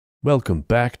Welcome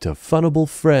back to Funnable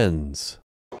Friends.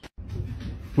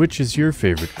 Which is your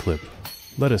favorite clip?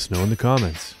 Let us know in the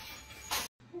comments.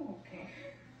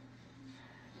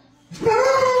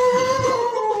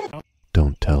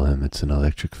 Don't tell him it's an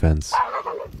electric fence.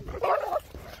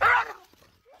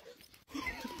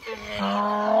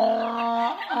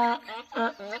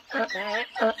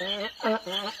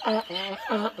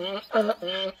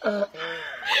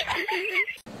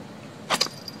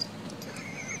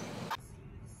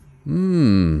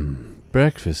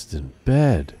 Breakfast in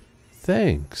bed.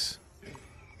 Thanks.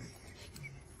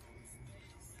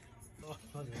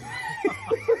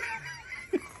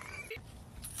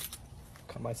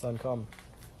 Come, my son, come.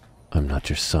 I'm not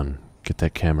your son. Get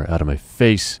that camera out of my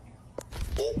face.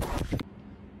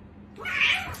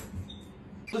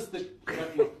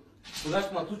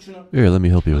 Here, let me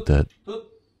help you with that.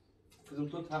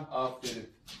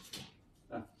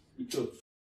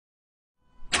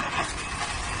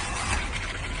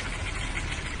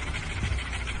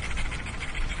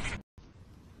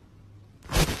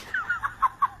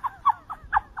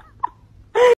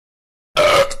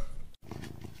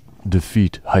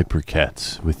 Defeat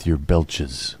hypercats with your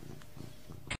belches.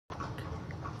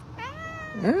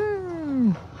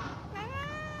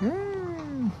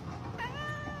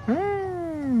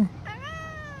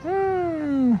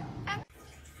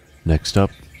 Next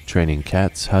up, training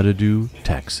cats how to do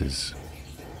taxes.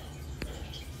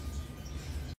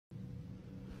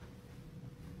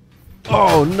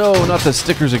 Oh no, not the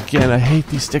stickers again. I hate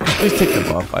these stickers. Please take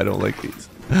them off. I don't like these.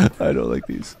 I don't like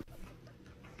these.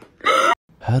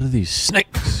 How do these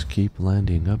snakes keep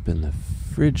landing up in the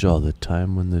fridge all the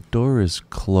time when the door is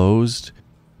closed?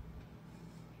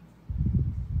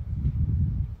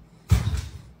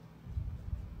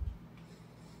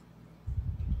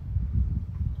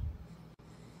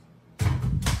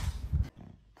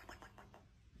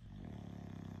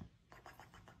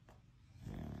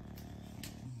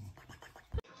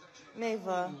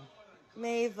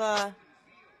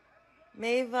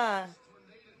 Mava.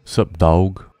 Sup,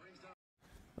 dog?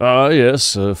 Ah,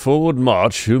 yes, forward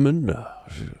march, human.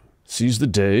 Seize the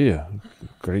day.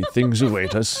 Great things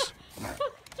await us.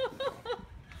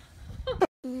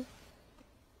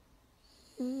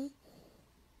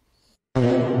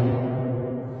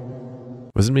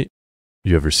 Wasn't me?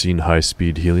 You ever seen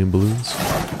high-speed helium balloons?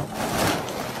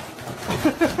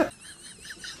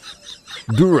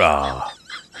 Dura!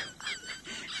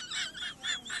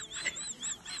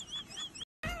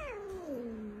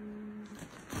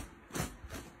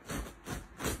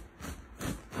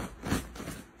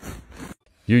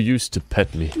 You used to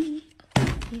pet me.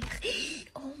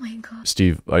 Oh my god.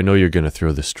 Steve, I know you're gonna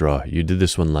throw the straw. You did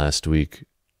this one last week.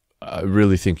 I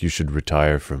really think you should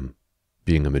retire from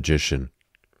being a magician.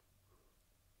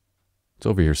 It's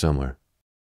over here somewhere.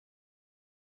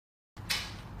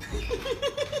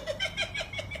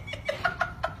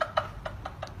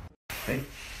 Hey,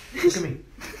 look at me.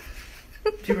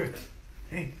 T-Rex,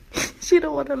 hey. She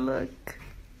don't want to look.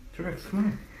 T-Rex, come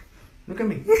here. Look at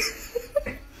me.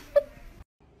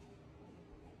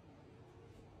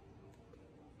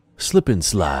 Slip and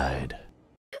slide.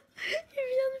 Il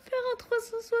vient de faire un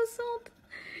 360.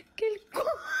 Quel con.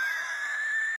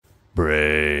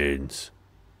 Brains.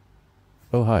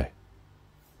 Oh, hi.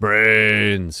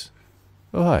 Brains.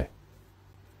 Oh, hi.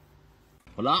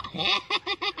 Hola.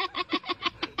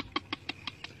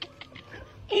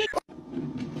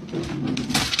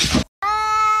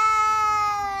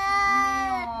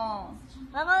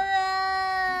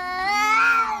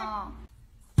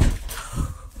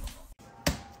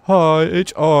 Hi,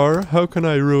 HR. How can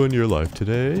I ruin your life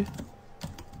today?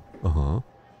 Uh-huh.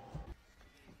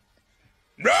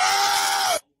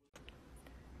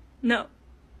 No.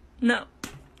 No.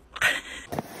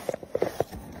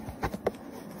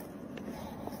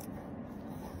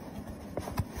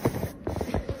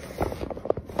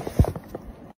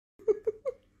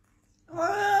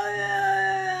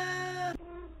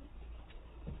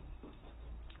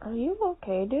 Are you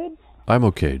okay, dude? I'm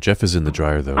okay. Jeff is in the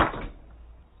dryer, though.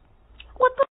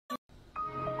 What the?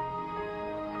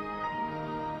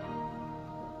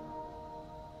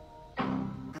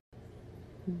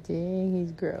 Dang,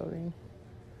 he's growling.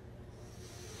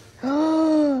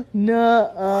 Oh,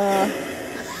 nuh-uh.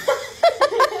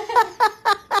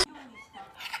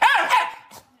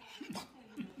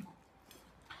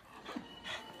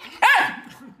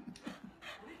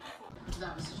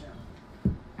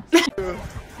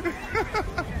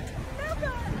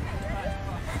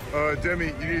 Demi,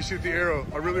 you need to shoot the arrow.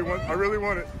 I really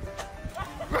want it.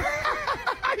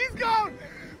 He's gone!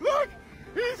 Look!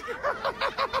 He's gone!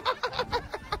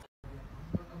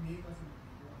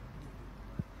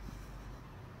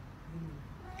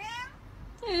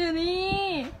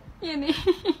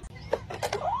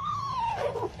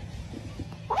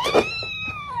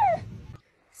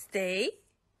 Stay.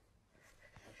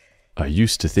 I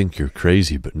used to think you're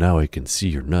crazy, but now I can see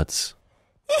your nuts.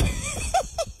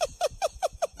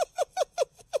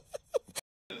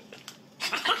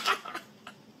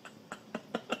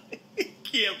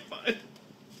 Can't find.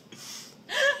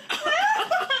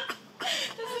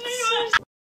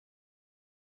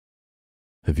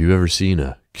 Have you ever seen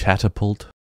a catapult?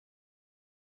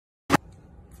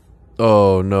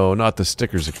 Oh no, not the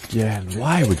stickers again.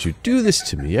 Why would you do this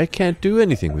to me? I can't do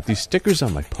anything with these stickers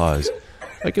on my paws.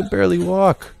 I can barely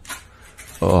walk.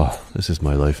 Oh, this is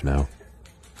my life now.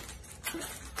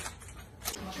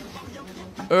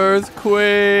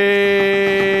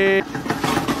 Earthquake!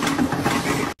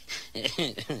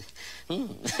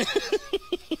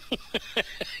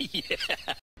 Yeah.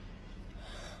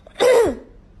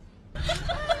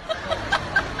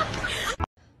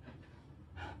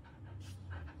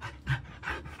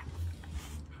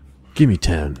 Gimme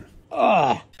 10.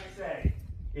 Say,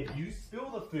 if you spill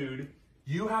the food,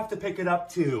 you have to pick it up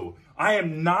too. I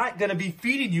am not gonna be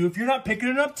feeding you if you're not picking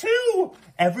it up too.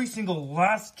 Every single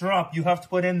last drop you have to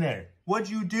put in there. What'd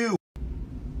you do?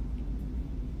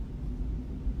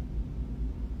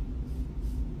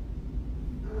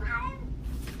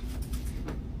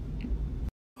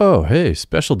 Oh, hey,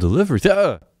 special delivery.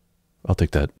 Ah! I'll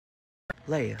take that.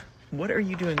 Leia, what are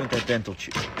you doing with that dental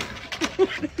chew?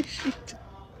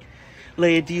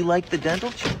 Leia, do you like the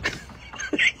dental chew?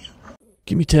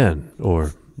 Gimme 10,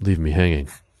 or leave me hanging.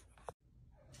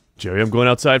 Jerry, I'm going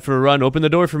outside for a run. Open the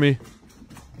door for me.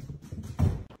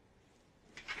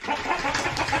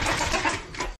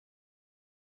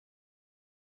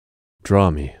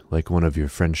 Draw me like one of your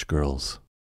French girls.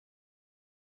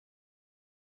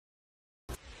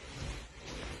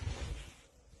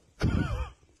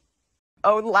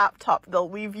 Own laptop, they'll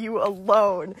leave you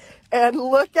alone. And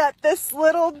look at this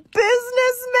little businessman!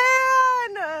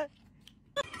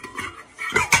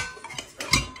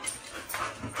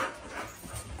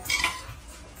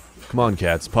 Come on,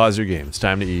 cats, pause your game. It's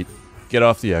time to eat. Get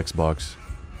off the Xbox.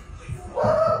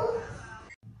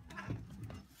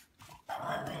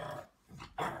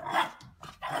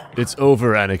 It's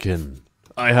over, Anakin.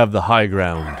 I have the high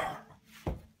ground.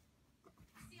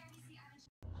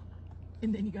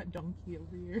 And then you got Donkey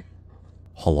over here.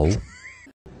 Hello?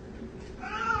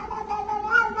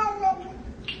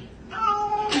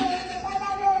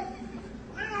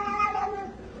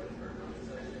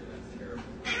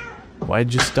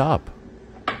 Why'd you stop?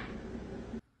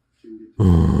 When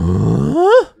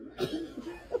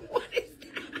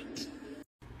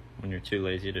you're too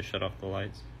lazy to shut off the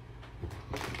lights.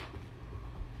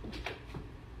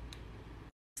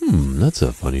 That's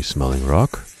a funny smelling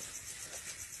rock.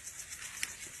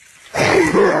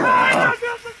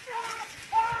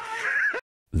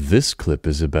 This clip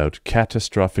is about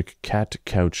catastrophic cat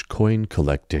couch coin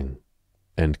collecting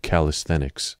and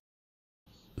calisthenics.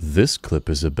 This clip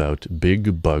is about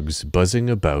big bugs buzzing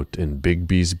about in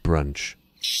Bigby's brunch.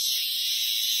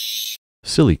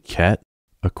 Silly cat,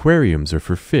 aquariums are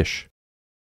for fish.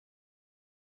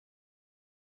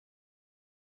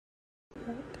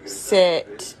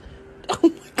 Sit. Oh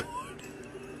my god.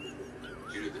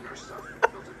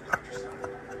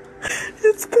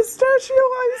 It's pistachio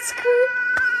ice cream.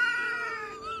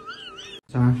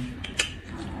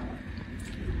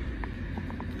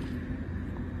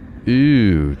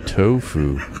 Ew,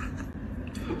 tofu.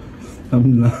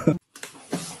 I'm not.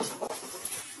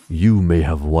 You may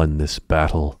have won this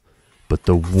battle, but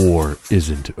the war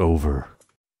isn't over.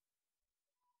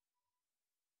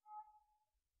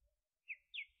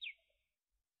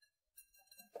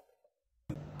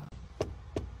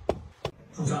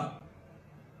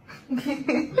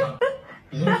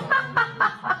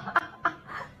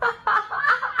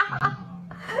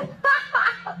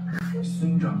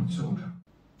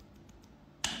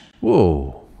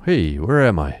 Whoa, hey, where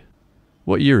am I?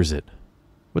 What year is it?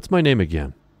 What's my name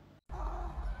again?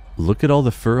 Look at all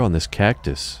the fur on this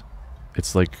cactus.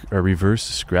 It's like a reverse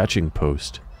scratching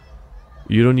post.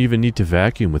 You don't even need to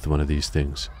vacuum with one of these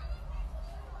things.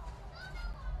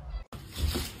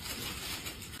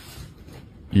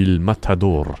 Il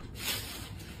Matador.